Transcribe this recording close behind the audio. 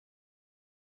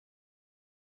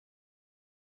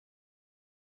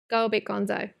go a bit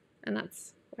gonzo. And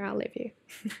that's where I'll leave you.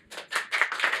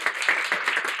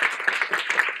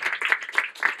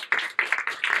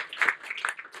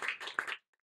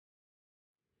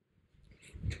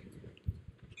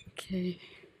 Okay,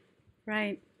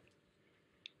 right.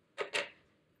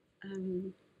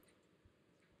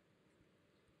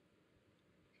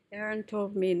 Aaron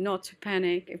told me not to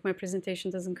panic if my presentation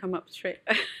doesn't come up straight.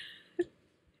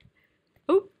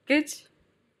 Oh, good.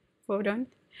 Well done.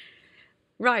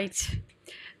 Right.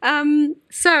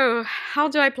 So how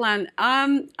do I plan?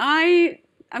 I'm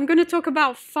going to talk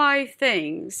about 5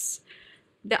 things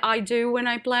that I do when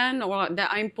I plan, or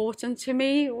that are important to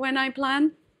me when I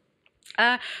plan.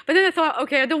 But then I thought,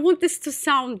 okay, I don't want this to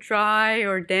sound dry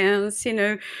or dense, you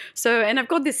know. So, and I've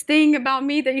got this thing about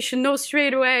me that you should know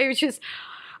straight away, which is,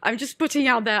 I'm just putting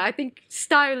out there, I think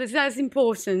style is as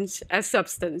important as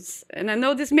substance. And I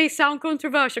know this may sound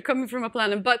controversial coming from a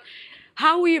planner, but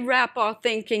how we wrap our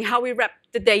thinking, how we wrap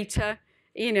the data,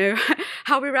 you know,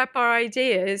 how we wrap our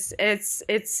ideas,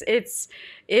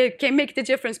 it can make the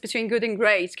difference between good and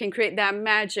great, can create that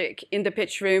magic in the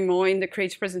pitch room or in the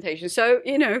creative presentation. So,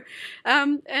 you know,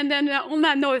 and then on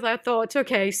that note, I thought,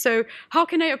 okay, so how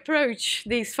can I approach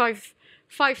these five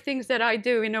things that I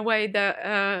do in a way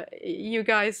that you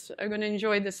guys are going to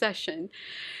enjoy the session?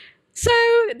 So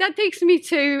that takes me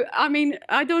to, I mean,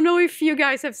 I don't know if you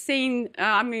guys have seen,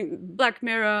 Black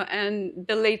Mirror and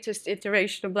the latest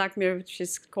iteration of Black Mirror, which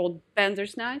is called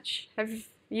Bandersnatch. Have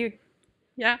you?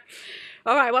 Yeah?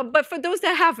 All right, well, but for those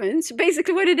that haven't,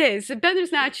 basically what it is,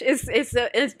 Bandersnatch is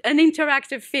an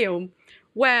interactive film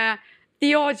where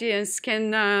the audience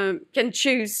can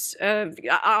choose, are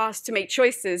asked to make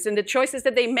choices, and the choices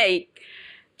that they make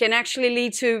can actually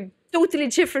lead to totally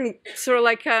different sort of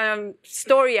like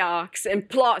story arcs and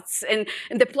plots, and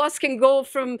the plots can go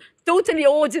from totally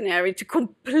ordinary to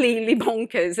completely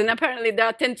bonkers, and apparently there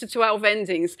are 10 to 12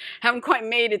 endings. Haven't quite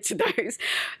made it to those.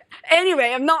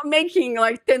 Anyway, I'm not making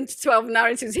like 10 to 12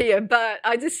 narratives here, but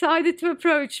I decided to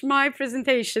approach my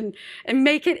presentation and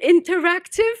make it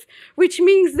interactive, which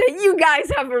means that you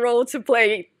guys have a role to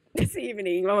play this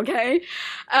evening, okay?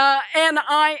 And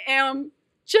I am,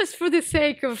 just for the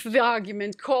sake of the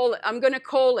argument, I'm going to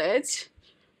call it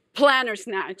Planner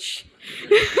Snatch.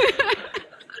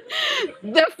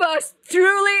 The first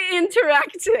truly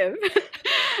interactive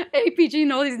APG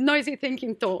Noisy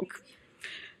Thinking talk.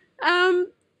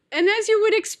 And as you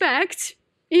would expect,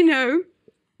 you know,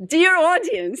 dear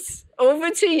audience, over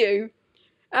to you.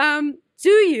 Do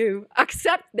you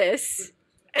accept this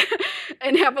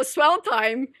and have a swell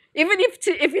time, even if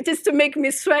it is to make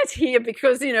me sweat here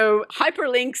because, you know,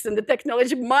 hyperlinks and the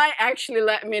technology might actually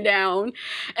let me down,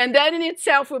 and that in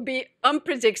itself would be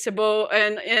unpredictable,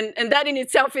 and that in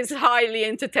itself is highly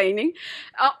entertaining?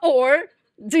 Or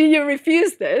do you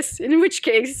refuse this, in which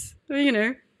case, you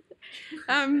know,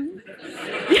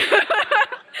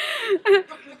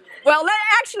 well,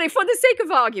 actually, for the sake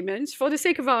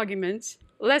of argument,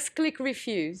 let's click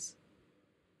refuse.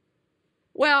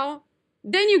 Well,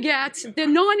 then you get the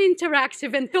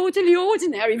non-interactive and totally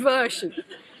ordinary version.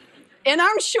 And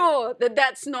I'm sure that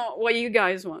that's not what you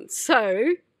guys want.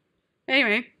 So,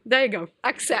 anyway, there you go.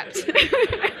 Accept.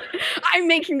 I'm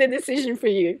making the decision for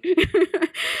you.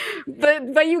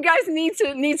 but you guys need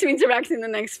to interact in the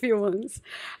next few ones.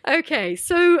 Okay,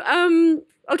 so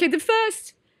okay, the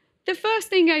first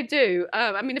thing I do,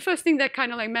 the first thing that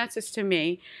kind of like matters to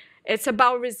me, it's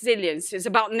about resilience. It's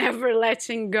about never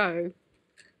letting go.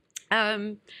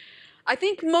 I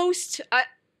think most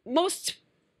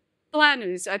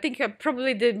planners, I think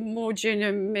probably the more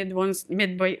junior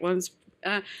mid-weight ones,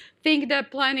 think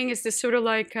that planning is this sort of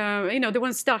like, you know, the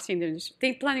ones starting them,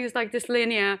 think planning is like this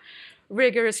linear,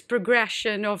 rigorous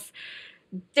progression of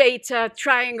data,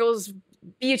 triangles,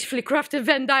 beautifully crafted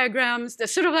Venn diagrams that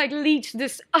sort of like lead to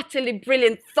this utterly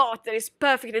brilliant thought that is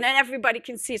perfect, and then everybody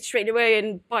can see it straight away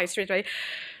and buy it straight away.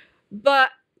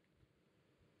 But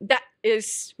that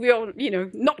is, we all, you know,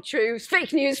 not true. It's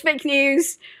fake news, fake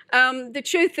news. The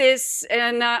truth is,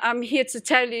 and I'm here to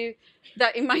tell you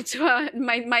that in my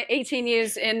 18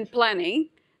 years in planning,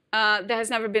 that has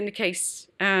never been the case,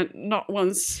 not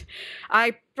once.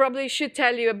 I probably should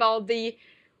tell you about the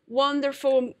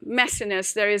wonderful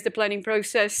messiness there is the planning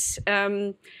process.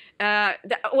 Well,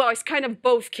 it's kind of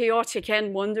both chaotic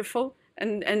and wonderful,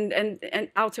 and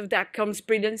out of that comes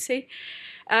brilliancy.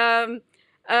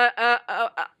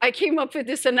 I came up with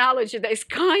this analogy that is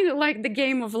kind of like the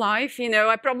game of life. You know,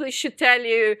 I probably should tell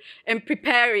you and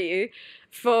prepare you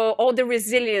for all the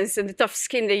resilience and the tough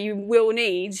skin that you will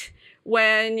need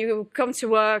when you come to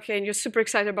work and you're super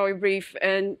excited about your brief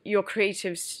and your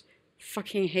creatives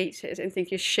fucking hate it and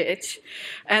think you're shit.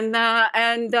 And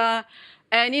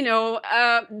you know,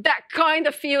 that kind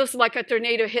of feels like a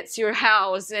tornado hits your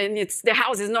house and the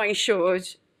house is not insured.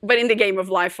 But in the game of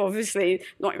life, obviously,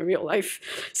 not in real life.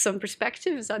 Some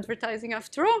perspectives, advertising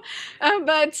after all.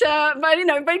 But you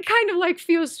know, but it kind of like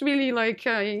feels really like,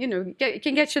 you know, it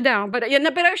can get you down. But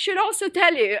I should also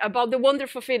tell you about the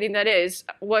wonderful feeling that is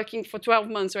working for 12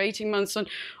 months or 18 months on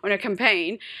a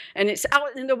campaign, and it's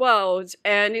out in the world,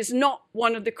 and it's not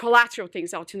one of the collateral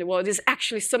things out in the world. It's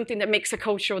actually something that makes a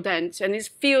cultural dent, and it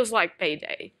feels like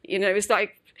payday. You know, it's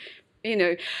like, you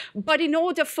know, but in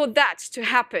order for that to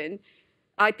happen,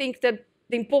 I think that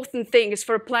the important thing is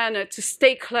for a planner to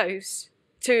stay close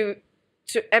to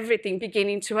everything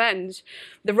beginning to end.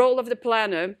 The role of the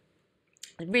planner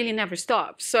really never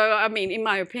stops. So, I mean, in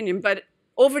my opinion, but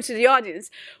over to the audience,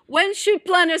 when should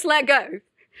planners let go?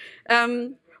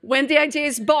 When the idea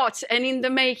is bought and in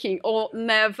the making, or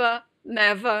never,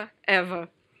 never, ever?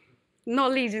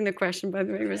 Not leading the question, by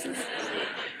the way.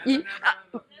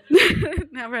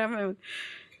 Never, ever.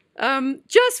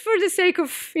 Just for the sake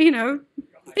of, you know,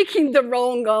 picking the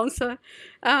wrong answer,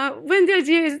 when the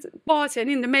idea is bought and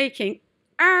in the making,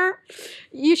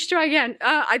 you should try again.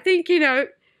 I think, you know,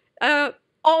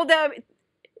 all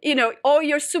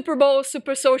your Super Bowl,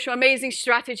 super social, amazing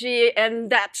strategy and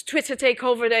that Twitter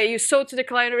takeover that you sold to the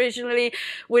client originally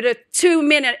with a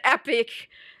 2-minute epic,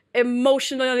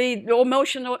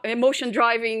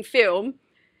 emotion-driving film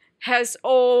is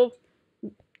all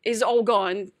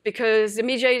gone because the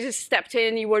media agent stepped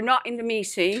in, you were not in the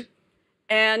meeting,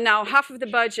 and now half of the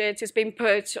budget is being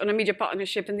put on a media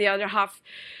partnership and the other half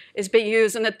is being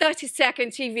used on a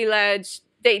 30-second TV-led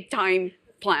daytime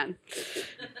plan.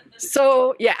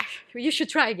 So yeah, you should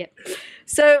try again.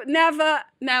 So never,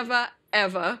 never,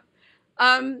 ever.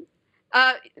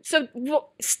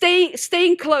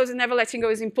 Staying close and never letting go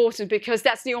is important because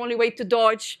that's the only way to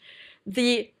dodge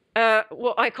the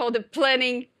what I call the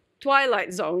planning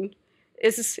twilight zone.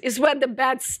 Is when the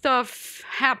bad stuff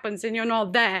happens and you're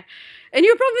not there. And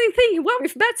you're probably thinking, well,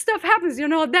 if bad stuff happens, you're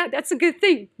not there, that's a good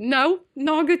thing. No,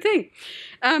 not a good thing.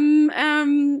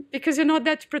 Because you're not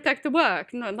there to protect the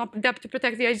work, not there to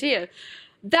protect the idea.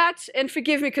 That, and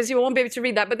forgive me because you won't be able to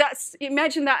read that, but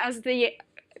imagine that as the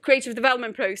creative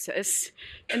development process.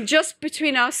 And just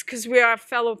between us, because we are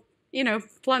fellow, you know,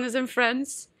 planners and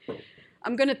friends,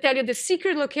 I'm going to tell you the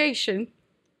secret location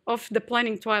of the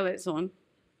planning twilight zone.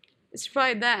 It's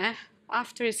right there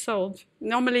after it's sold.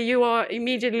 Normally you are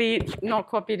immediately not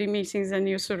copied in meetings and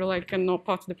you sort of like are not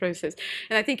part of the process.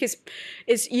 And I think it's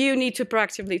you need to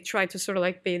proactively try to sort of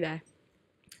like be there.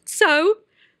 So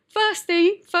first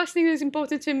thing that's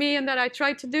important to me and that I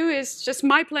try to do is just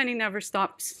my planning never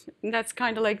stops. And that's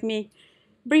kind of like me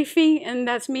briefing, and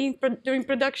that's me doing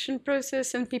production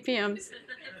process and PPMs.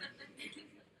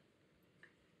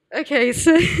 Okay,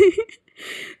 so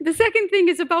the second thing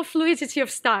is about fluidity of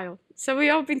style. So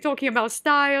we all been talking about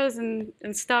styles and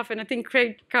stuff, and I think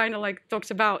Craig kind of like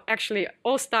talked about actually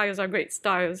all styles are great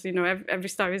styles. You know, every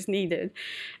style is needed,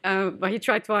 but he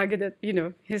tried to argue that, you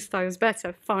know, his style is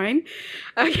better. Fine,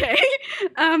 okay.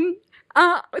 So what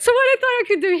I thought I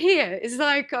could do here is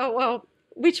like, well,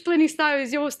 which planning style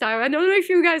is your style? I don't know if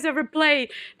you guys ever play.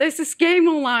 There's this game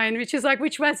online which is like,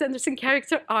 which Wes Anderson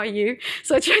character are you?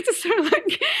 So I tried to sort of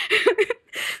like,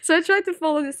 so I tried to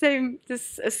follow a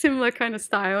similar kind of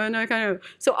style, and I kind of.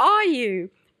 So are you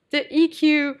the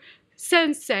EQ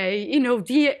sensei? You know,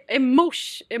 the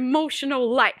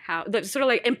emotional lighthouse, the sort of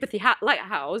like empathy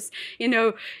lighthouse. You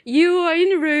know, you are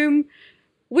in a room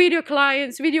with your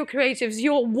clients, with your creatives.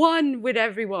 You're one with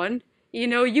everyone. You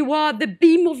know, you are the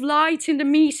beam of light in the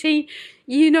meeting.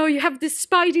 You know, you have this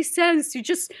spidey sense. You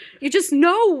just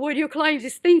know what your client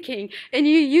is thinking, and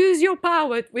you use your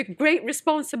power with great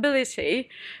responsibility,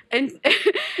 and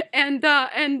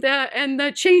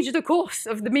change the course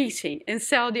of the meeting and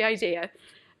sell the idea.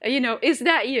 You know, is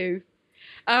that you?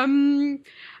 Or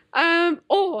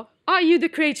are you the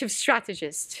creative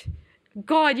strategist?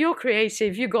 God, you're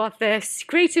creative, you got this.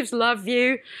 Creatives love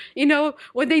you. You know,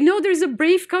 when they know there's a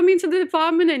brief coming to the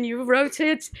department and you wrote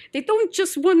it, they don't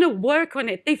just want to work on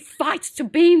it. They fight to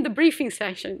be in the briefing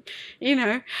session, you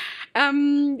know.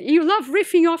 You love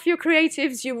riffing off your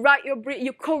creatives. You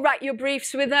co-write your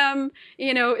briefs with them.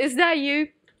 You know, is that you?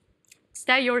 Is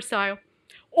that your style?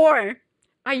 Or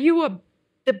are you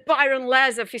the Byron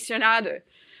Les aficionado?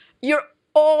 You're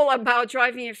all about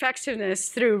driving effectiveness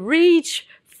through reach,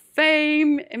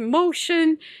 fame,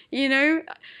 emotion, you know,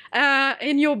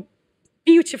 in your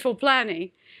beautiful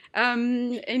planning.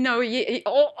 You know,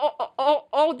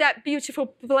 all that beautiful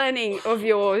planning of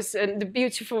yours and the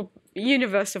beautiful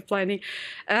universe of planning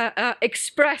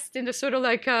expressed in the sort of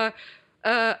like a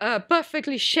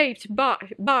perfectly shaped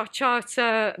bar chart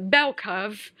bell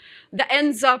curve that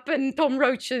ends up in Tom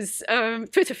Roach's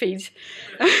Twitter feed.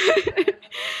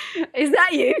 Is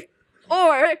that you?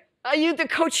 Or are you the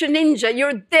culture ninja?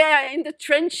 You're there in the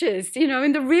trenches, you know,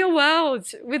 in the real world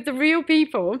with the real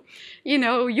people. You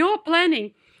know, you're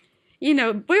planning. You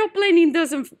know, real planning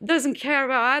doesn't care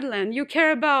about Adland. You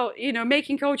care about, you know,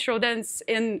 making cultural dance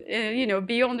in you know,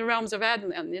 beyond the realms of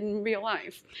Adland in real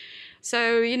life.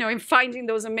 So, you know, in finding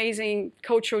those amazing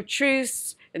cultural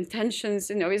truths and tensions,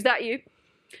 you know, is that you?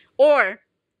 Or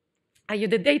are you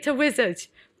the data wizard?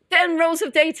 10 rows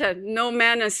of data, no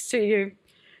manners to you.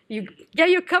 You get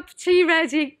your cup of tea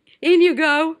ready, in you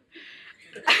go.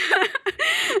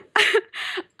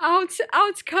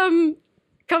 out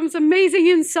comes amazing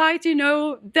insight, you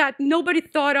know, that nobody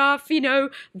thought of, you know,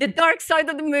 the dark side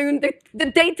of the moon, the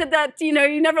data that, you know,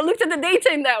 you never looked at the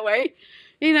data in that way.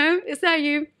 You know, is that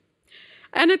you?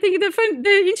 And I think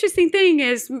the interesting thing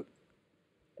is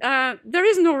there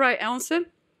is no right answer.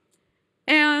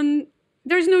 And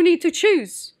there's no need to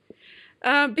choose.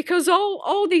 Because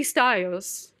all these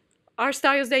styles are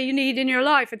styles that you need in your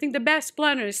life. I think the best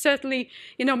planners, certainly,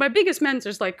 you know, my biggest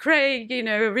mentors like Craig, you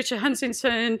know, Richard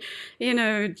Huntington, you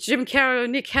know, Jim Carroll,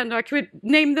 Nick Hendel, I could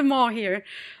name them all here.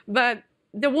 But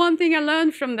the one thing I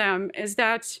learned from them is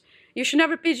that you should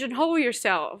never pigeonhole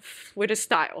yourself with a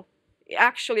style.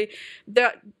 Actually,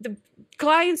 the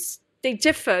clients, they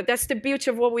differ. That's the beauty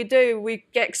of what we do. We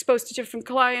get exposed to different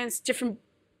clients, different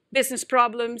business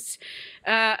problems,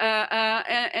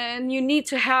 and you need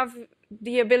to have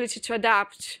the ability to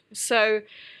adapt. So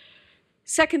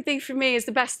second thing for me is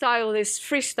the best style is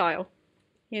freestyle,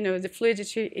 you know, the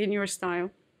fluidity in your style.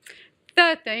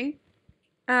 Third thing,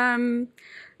 and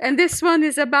this one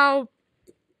is about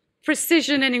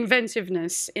precision and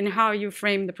inventiveness in how you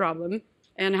frame the problem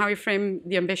and how you frame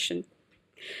the ambition.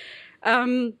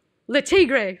 Le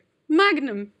Tigre,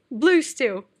 Magnum, Blue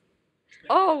Steel.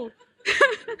 Oh,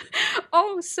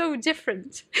 oh, so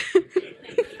different.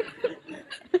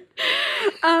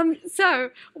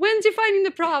 So when defining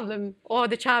the problem or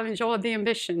the challenge or the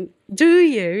ambition, do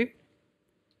you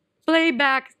play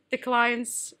back the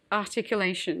client's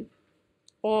articulation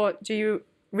or do you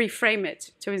reframe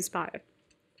it to inspire?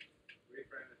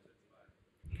 Reframe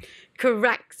it to inspire.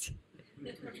 Correct.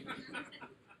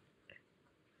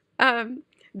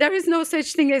 There is no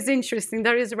such thing as interesting.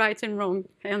 There is right and wrong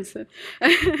answer.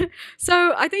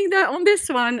 So I think that on this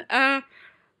one,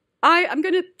 I'm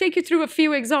going to take you through a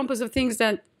few examples of things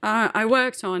that I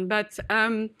worked on. But,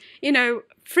 you know,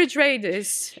 fridge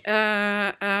raiders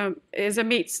is a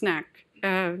meat snack,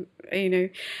 you know.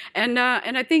 And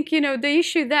I think, you know, the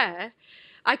issue there,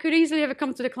 I could easily have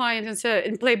come to the client and say,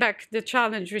 and play back the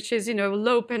challenge, which is, you know,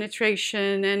 low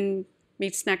penetration and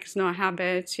meat snack is not a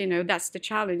habit. You know, that's the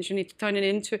challenge. You need to turn it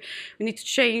into, we need to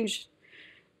change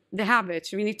the habit.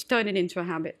 We need to turn it into a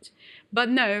habit. But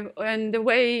no, and the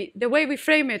way we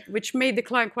frame it, which made the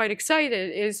client quite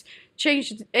excited, is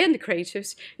change, and the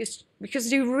creatives, is because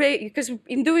because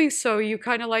in doing so, you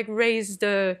kind of like raise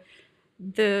the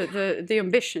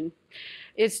ambition.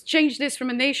 It's changed this from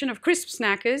a nation of crisp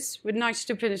snackers with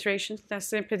 92 penetration, that's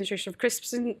the penetration of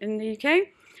crisps in the UK,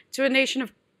 to a nation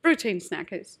of protein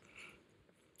snackers.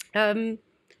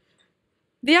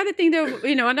 The other thing that,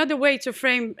 you know, another way to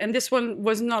frame, and this one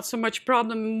was not so much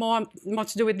problem, more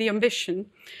to do with the ambition.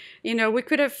 You know, we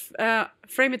could have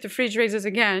framed it to fridge raisers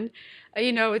again.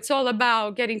 You know, it's all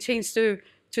about getting teens to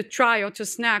try or to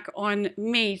snack on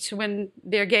meat when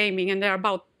they're gaming, and there are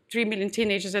about 3 million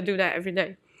teenagers that do that every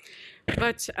day.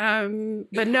 But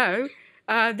no,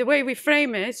 the way we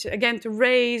frame it, again, to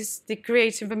raise the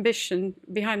creative ambition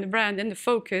behind the brand and the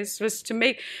focus was to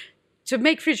make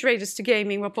fridge raiders to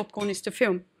gaming what popcorn is to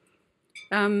film.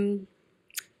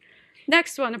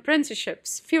 Next one,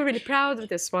 apprenticeships. Feel really proud of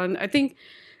this one. I think,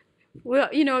 well,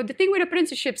 you know, the thing with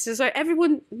apprenticeships is like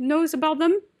everyone knows about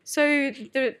them, so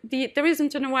there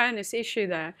isn't an awareness issue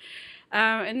there.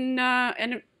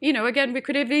 And you know, again, we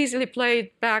could have easily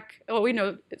played back, oh, you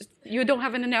know, you don't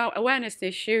have an awareness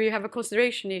issue, you have a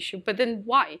consideration issue, but then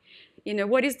why? You know,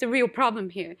 what is the real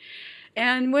problem here?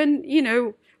 And when, you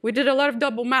know, we did a lot of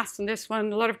double math on this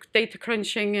one, a lot of data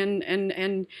crunching, and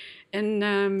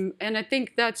I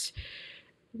think that's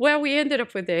where we ended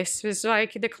up with this. Was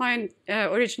like the client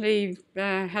originally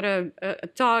had a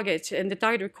target, and the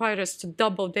target required us to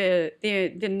double the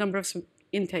number of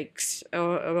intakes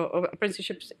or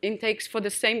apprenticeship intakes for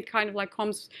the same kind of like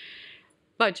comms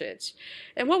budget.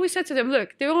 And what we said to them, look,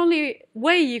 the only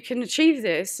way you can achieve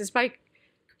this is by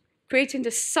creating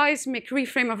the seismic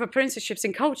reframe of apprenticeships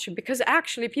in culture, because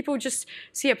actually people just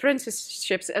see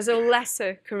apprenticeships as a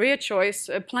lesser career choice,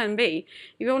 a plan B.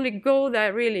 You only go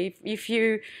there really if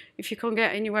you can't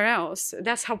get anywhere else.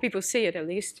 That's how people see it, at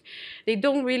least. They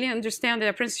don't really understand that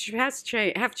apprenticeship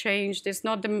have changed. It's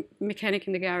not the mechanic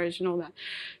in the garage and all that.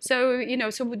 So, you know,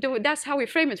 so that's how we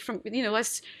frame it. From, you know,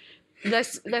 let's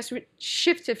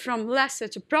shift it from lesser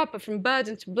to proper, from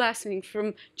burden to blessing,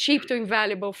 from cheap to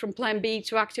invaluable, from plan B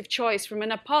to active choice, from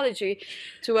an apology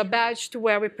to a badge to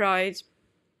wear with pride.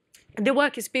 The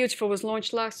Work is Beautiful was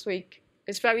launched last week.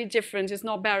 It's very different. It's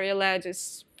not barrier-led.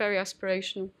 It's very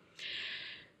aspirational.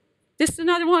 This is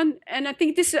another one, and I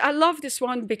think I love this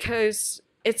one because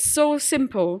it's so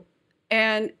simple,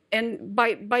 and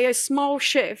by a small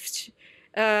shift.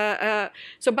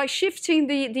 So by shifting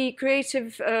the creative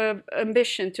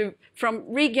ambition from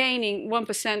regaining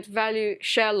 1% value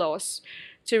share loss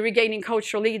to regaining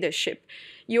cultural leadership,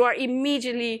 you are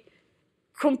immediately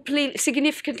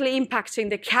significantly impacting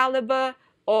the caliber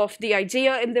of the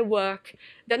idea and the work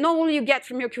that not only you get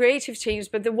from your creative teams,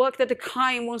 but the work that the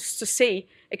client wants to see,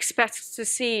 expects to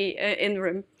see in the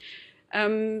room.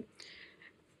 And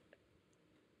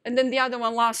then the other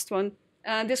one, last one,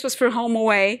 this was for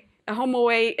HomeAway.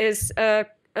 HomeAway is an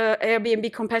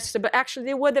Airbnb competitor, but actually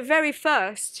they were the very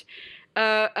first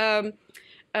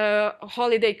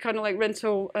holiday kind of like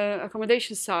rental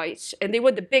accommodation sites, and they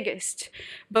were the biggest.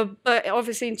 But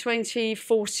obviously in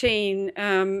 2014,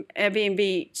 Airbnb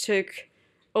took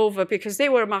over because they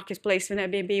were a marketplace and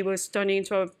Airbnb was turning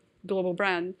into a global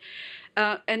brand.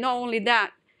 And not only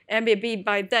that, Airbnb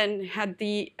by then had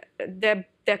their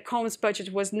comms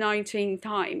budget was 19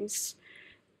 times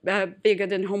bigger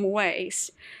than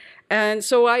HomeAway's. And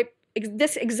so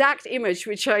this exact image,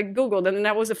 which I Googled, and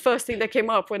that was the first thing that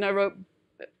came up when I wrote,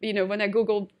 you know, when I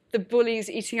Googled the bullies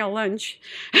eating our lunch.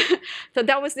 So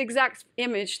that was the exact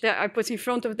image that I put in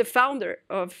front of the founder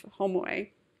of HomeAway.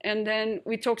 And then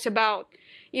we talked about,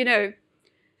 you know,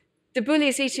 the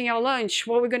bullies eating our lunch,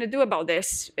 what are we going to do about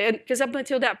this? Because up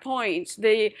until that point,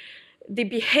 the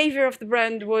behavior of the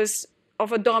brand was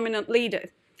of a dominant leader.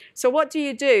 So what do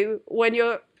you do when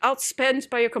you're outspent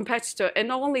by your competitor? And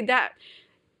not only that,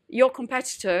 your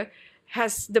competitor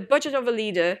has the budget of a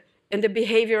leader and the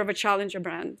behavior of a challenger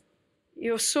brand.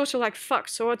 You're sort of like, fuck,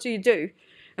 so what do you do?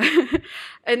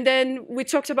 And then we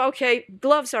talked about, okay,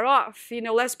 gloves are off. You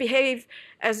know, let's behave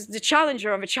as the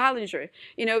challenger of a challenger.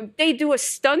 You know, they do a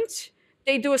stunt,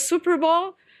 they do a Super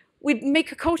Bowl, we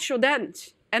make a cultural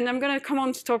dent. And I'm going to come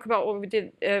on to talk about what we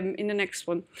did in the next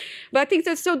one. But I think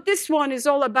that, so this one is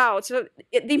all about the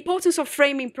importance of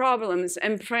framing problems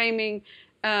and framing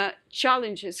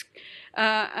challenges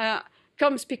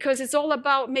comes because it's all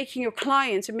about making your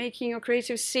clients and making your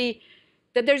creatives see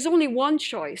that there's only one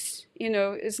choice. You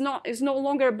know, it's no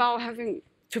longer about having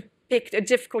to pick a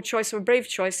difficult choice or a brave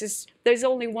choice. There's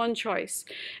only one choice.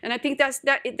 And I think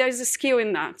there's a skill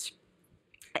in that.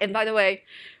 And by the way,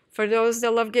 for those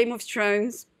that love Game of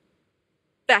Thrones,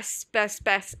 best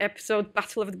episode,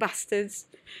 Battle of the Bastards,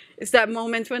 is that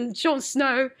moment when Jon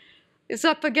Snow is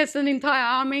up against an entire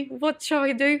army. What shall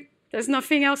he do? There's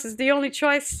nothing else. It's the only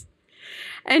choice.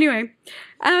 Anyway,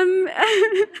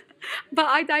 but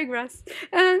I digress.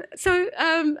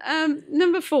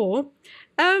 Number 4,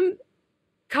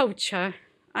 culture.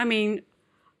 I mean,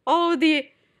 all the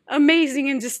amazing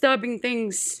and disturbing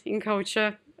things in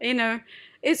culture, you know,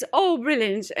 it's all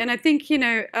brilliant. And I think, you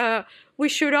know, we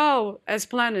should all, as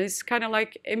planners, kind of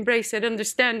like embrace it,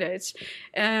 understand it.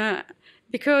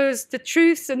 Because the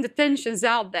truths and the tensions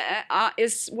out there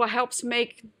is what helps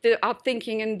make our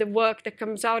thinking and the work that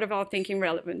comes out of our thinking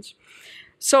relevant.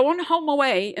 So on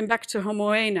HomeAway, and back to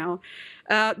HomeAway now,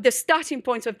 the starting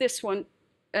point of this one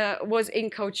was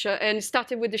in culture, and it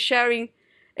started with the sharing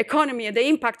economy and the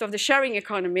impact of the sharing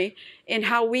economy in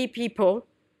how we people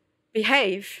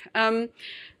behave. The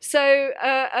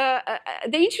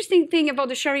interesting thing about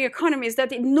the sharing economy is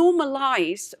that it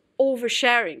normalized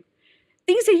oversharing.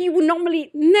 Things that you would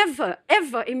normally never,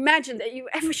 ever imagine that you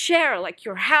ever share, like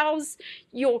your house,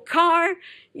 your car,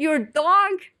 your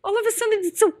dog. All of a sudden,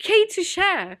 it's okay to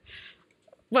share.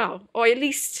 Well, or at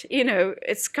least, you know,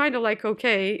 it's kind of like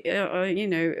okay, you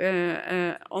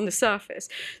know, on the surface.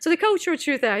 So the cultural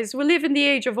truth is we live in the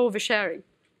age of oversharing.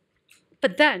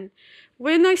 But then,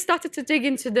 when I started to dig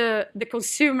into the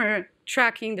consumer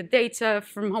tracking, the data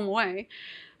from HomeAway,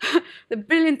 the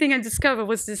brilliant thing I discovered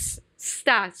was this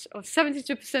stat of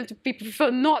 72% of people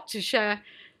prefer not to share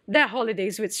their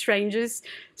holidays with strangers.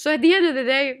 So at the end of the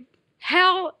day,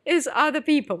 hell is other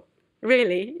people.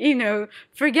 really.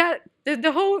 Forget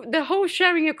the whole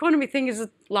sharing economy thing is a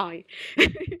lie.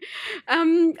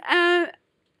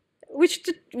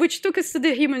 Which took us to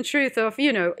the human truth of,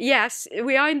 yes,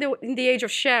 we are in the age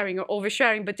of sharing or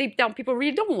oversharing, but deep down people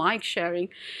really don't like sharing.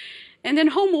 And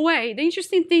then HomeAway, the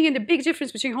interesting thing and the big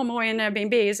difference between HomeAway and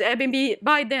Airbnb is Airbnb,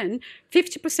 by then,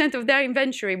 50% of their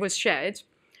inventory was shared.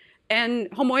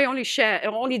 And HomeAway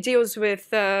only deals with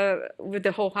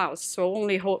the whole house, so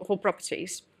only whole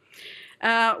properties,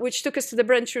 which took us to the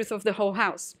brand truth of the whole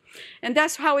house. And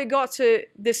that's how we got to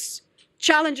this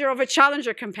challenger of a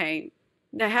challenger campaign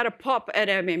that had a pop at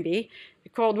Airbnb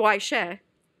called Why Share?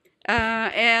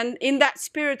 And in that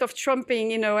spirit of trumping,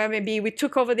 Airbnb, we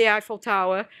took over the Eiffel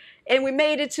Tower, and we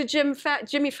made it to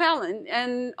Jimmy Fallon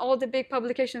and all the big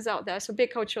publications out there. So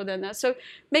big culture than that. So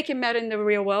make it matter in the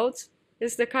real world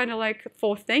is the kind of like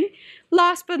fourth thing.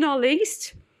 Last but not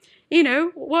least,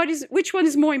 which one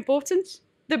is more important?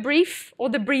 The brief or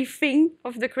the briefing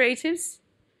of the creatives?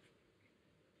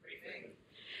 Briefing.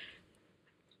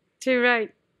 Too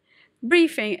right.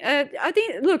 Briefing. I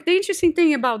think, look, the interesting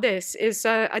thing about this is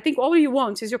I think all you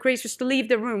want is your creators to leave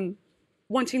the room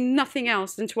wanting nothing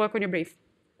else than to work on your brief.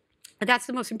 That's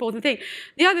the most important thing.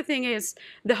 The other thing is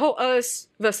the whole us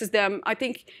versus them. I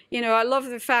think, I love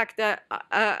the fact that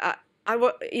I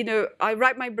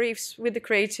write my briefs with the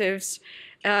creatives.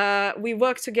 We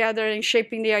work together in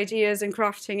shaping the ideas and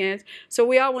crafting it. So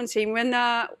we are one team. When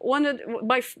one of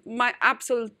my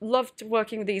absolute loved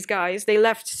working with these guys, they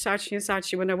left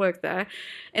Saatchi when I worked there,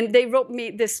 and they wrote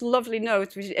me this lovely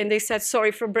note, and they said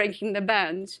sorry for breaking the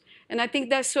band. And I think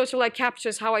that sort of like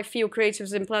captures how I feel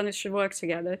creatives and planners should work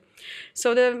together.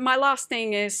 So my last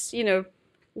thing is,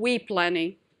 we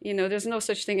planning. There's no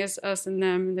such thing as us and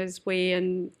them. There's we,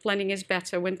 and planning is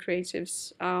better when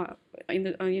creatives are,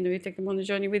 you take them on the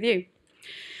journey with you.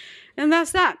 And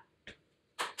that's that.